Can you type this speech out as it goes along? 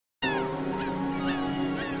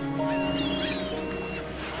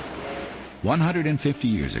150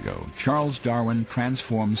 years ago, Charles Darwin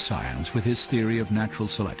transformed science with his theory of natural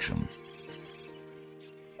selection.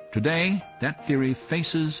 Today, that theory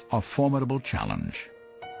faces a formidable challenge.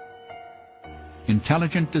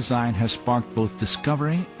 Intelligent design has sparked both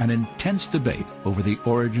discovery and intense debate over the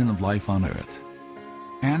origin of life on Earth.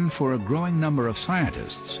 And for a growing number of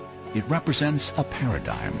scientists, it represents a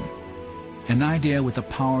paradigm, an idea with the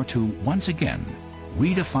power to, once again,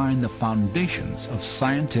 redefine the foundations of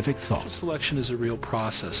scientific thought. Natural selection is a real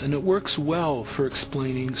process, and it works well for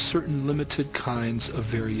explaining certain limited kinds of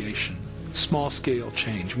variation, small-scale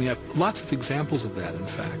change. We have lots of examples of that, in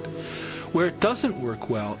fact. Where it doesn't work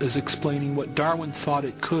well is explaining what Darwin thought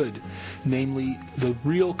it could, namely the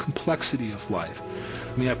real complexity of life.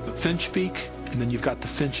 We have the finch beak, and then you've got the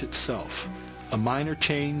finch itself. A minor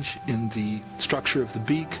change in the structure of the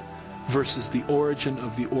beak versus the origin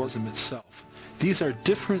of the organism itself. These are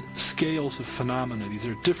different scales of phenomena. These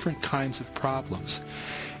are different kinds of problems.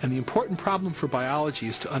 And the important problem for biology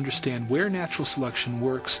is to understand where natural selection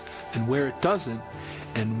works and where it doesn't,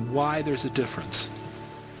 and why there's a difference.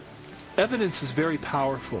 Evidence is very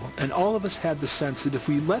powerful, and all of us had the sense that if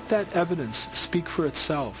we let that evidence speak for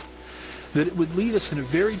itself, that it would lead us in a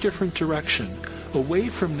very different direction, away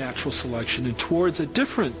from natural selection and towards a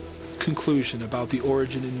different conclusion about the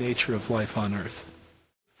origin and nature of life on Earth.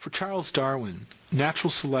 For Charles Darwin, natural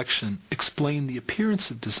selection explained the appearance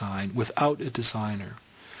of design without a designer.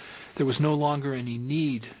 There was no longer any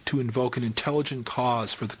need to invoke an intelligent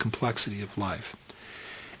cause for the complexity of life.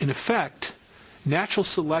 In effect, natural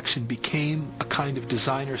selection became a kind of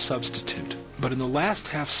designer substitute. But in the last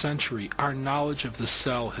half-century, our knowledge of the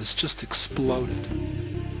cell has just exploded.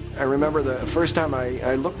 I remember the first time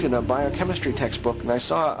I looked in a biochemistry textbook and I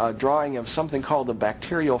saw a drawing of something called the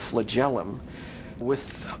bacterial flagellum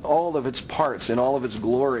with all of its parts in all of its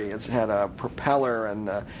glory. It had a propeller and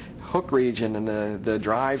the hook region and the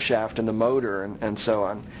drive shaft and the motor and so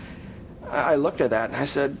on. I looked at that and I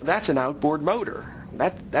said, that's an outboard motor.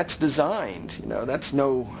 That's designed, you know, that's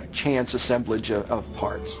no chance assemblage of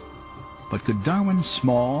parts. But could Darwin's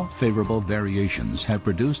small, favorable variations have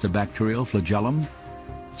produced a bacterial flagellum?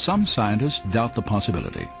 Some scientists doubt the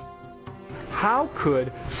possibility. How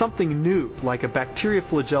could something new, like a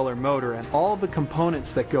bacterioflagellar motor and all the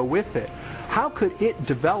components that go with it, how could it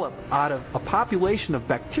develop out of a population of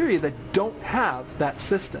bacteria that don't have that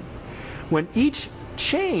system? When each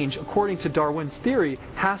change, according to Darwin's theory,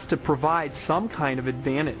 has to provide some kind of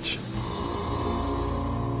advantage.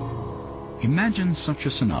 Imagine such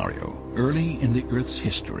a scenario early in the Earth's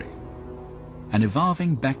history. An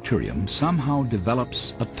evolving bacterium somehow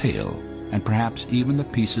develops a tail and perhaps even the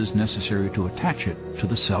pieces necessary to attach it to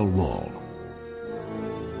the cell wall.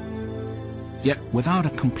 Yet without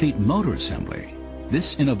a complete motor assembly,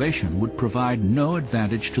 this innovation would provide no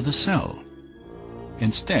advantage to the cell.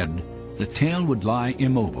 Instead, the tail would lie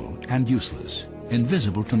immobile and useless,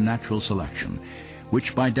 invisible to natural selection,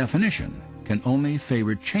 which by definition can only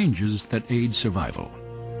favor changes that aid survival.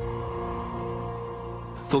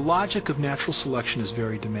 The logic of natural selection is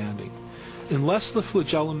very demanding. Unless the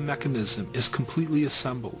flagellum mechanism is completely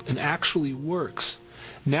assembled and actually works,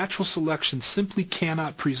 natural selection simply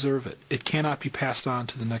cannot preserve it. It cannot be passed on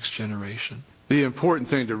to the next generation. The important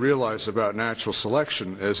thing to realize about natural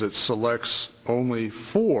selection is it selects only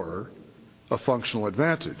for a functional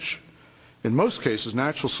advantage. In most cases,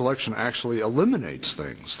 natural selection actually eliminates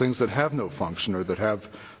things that have no function or that have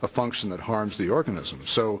a function that harms the organism.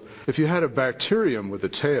 So if you had a bacterium with a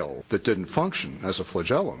tail that didn't function as a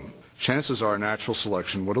flagellum, chances are natural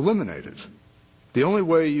selection would eliminate it. The only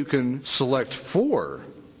way you can select for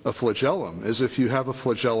a flagellum is if you have a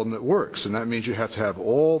flagellum that works, and that means you have to have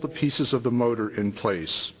all the pieces of the motor in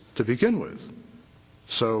place to begin with.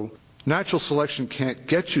 So natural selection can't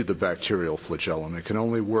get you the bacterial flagellum. It can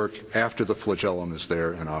only work after the flagellum is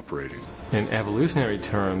there and operating. In evolutionary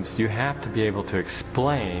terms, you have to be able to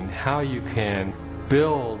explain how you can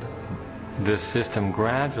build this system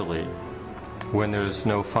gradually when there's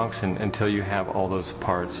no function until you have all those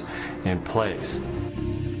parts in place.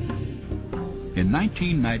 In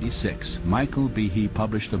 1996, Michael Behe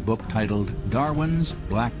published a book titled Darwin's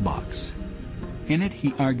Black Box. In it,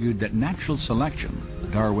 he argued that natural selection,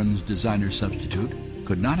 Darwin's designer substitute,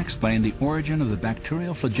 could not explain the origin of the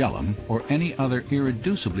bacterial flagellum or any other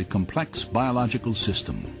irreducibly complex biological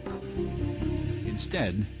system.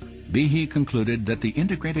 Instead, Behe concluded that the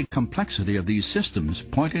integrated complexity of these systems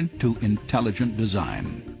pointed to intelligent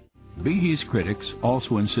design. Behe's critics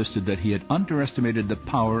also insisted that he had underestimated the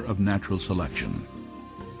power of natural selection.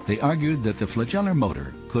 They argued that the flagellar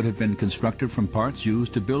motor could have been constructed from parts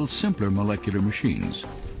used to build simpler molecular machines,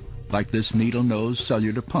 like this needle-nose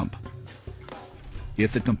cellular pump.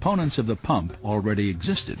 If the components of the pump already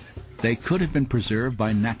existed, they could have been preserved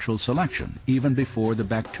by natural selection even before the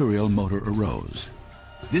bacterial motor arose.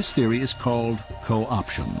 This theory is called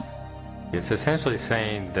co-option. It's essentially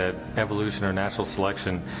saying that evolution or natural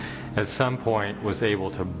selection at some point was able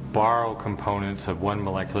to borrow components of one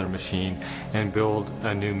molecular machine and build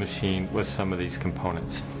a new machine with some of these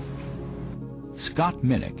components. Scott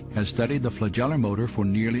Minnick has studied the flagellar motor for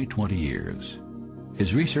nearly 20 years.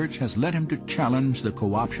 His research has led him to challenge the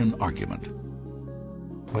co-option argument.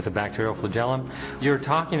 With a bacterial flagellum, you're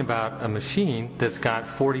talking about a machine that's got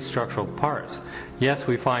 40 structural parts. Yes,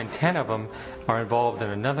 we find 10 of them are involved in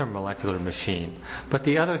another molecular machine, but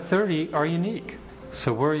the other 30 are unique.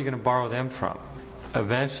 So where are you going to borrow them from?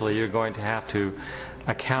 Eventually, you're going to have to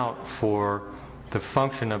account for the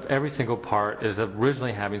function of every single part as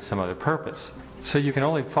originally having some other purpose. So you can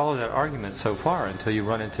only follow that argument so far until you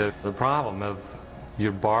run into the problem of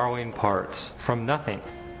you're borrowing parts from nothing.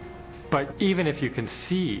 But even if you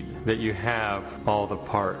concede that you have all the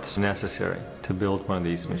parts necessary to build one of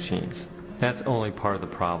these machines, that's only part of the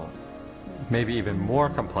problem. Maybe even more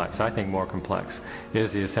complex, I think more complex,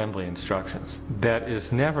 is the assembly instructions. That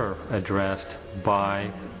is never addressed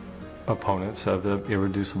by opponents of the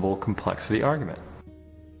irreducible complexity argument.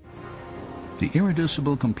 The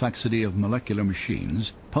irreducible complexity of molecular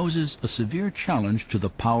machines poses a severe challenge to the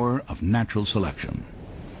power of natural selection.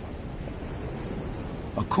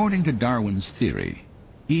 According to Darwin's theory,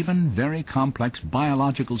 even very complex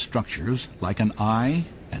biological structures like an eye,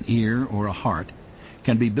 an ear, or a heart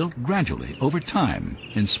can be built gradually over time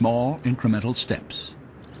in small incremental steps.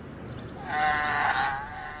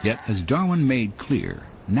 Yet, as Darwin made clear,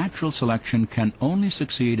 natural selection can only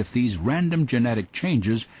succeed if these random genetic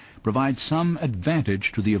changes provide some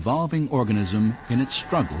advantage to the evolving organism in its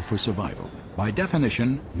struggle for survival. By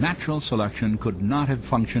definition, natural selection could not have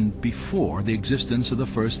functioned before the existence of the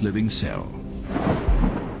first living cell,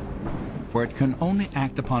 for it can only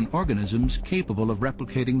act upon organisms capable of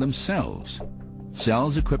replicating themselves,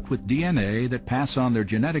 cells equipped with DNA that pass on their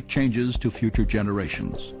genetic changes to future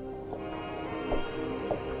generations.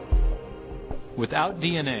 Without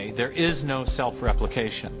DNA, there is no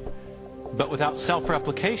self-replication. But without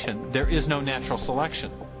self-replication, there is no natural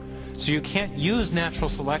selection. So you can't use natural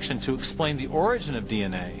selection to explain the origin of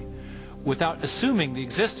DNA without assuming the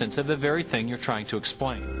existence of the very thing you're trying to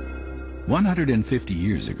explain. 150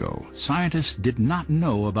 years ago, scientists did not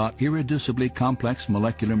know about irreducibly complex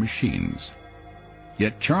molecular machines.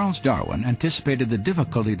 Yet Charles Darwin anticipated the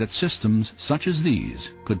difficulty that systems such as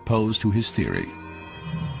these could pose to his theory.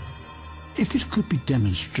 If it could be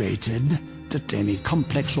demonstrated that any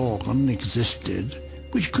complex organ existed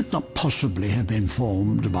which could not possibly have been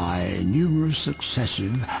formed by numerous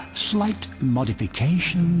successive slight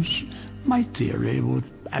modifications, my theory would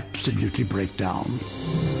absolutely break down.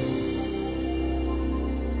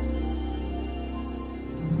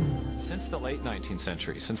 Since the late 19th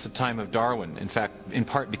century, since the time of Darwin, in fact, in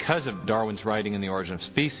part because of Darwin's writing in The Origin of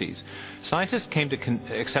Species, scientists came to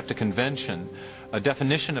accept a convention, a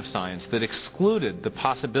definition of science that excluded the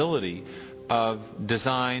possibility of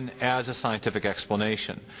design as a scientific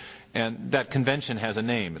explanation. And that convention has a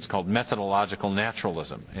name. It's called methodological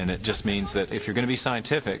naturalism. And it just means that if you're going to be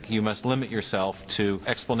scientific, you must limit yourself to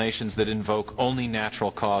explanations that invoke only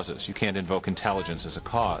natural causes. You can't invoke intelligence as a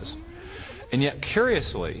cause. And yet,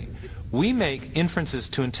 curiously, we make inferences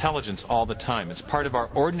to intelligence all the time. It's part of our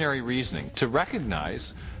ordinary reasoning to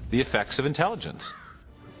recognize the effects of intelligence.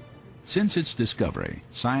 Since its discovery,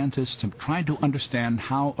 scientists have tried to understand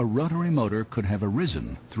how a rotary motor could have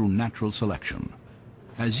arisen through natural selection.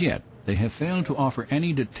 As yet, they have failed to offer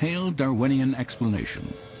any detailed Darwinian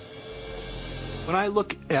explanation. When I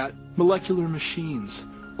look at molecular machines,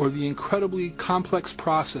 or the incredibly complex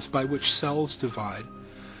process by which cells divide,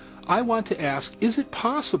 I want to ask, is it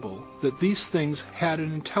possible that these things had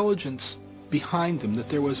an intelligence behind them, that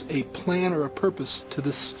there was a plan or a purpose to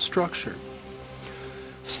this structure?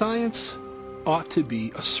 Science ought to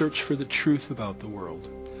be a search for the truth about the world.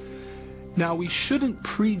 Now, we shouldn't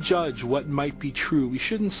prejudge what might be true. We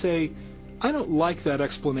shouldn't say, I don't like that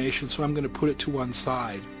explanation, so I'm going to put it to one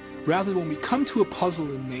side. Rather, when we come to a puzzle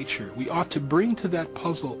in nature, we ought to bring to that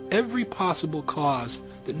puzzle every possible cause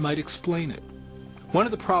that might explain it. One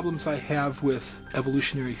of the problems I have with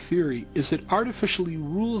evolutionary theory is it artificially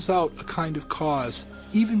rules out a kind of cause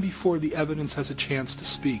even before the evidence has a chance to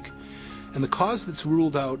speak. And the cause that's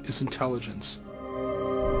ruled out is intelligence.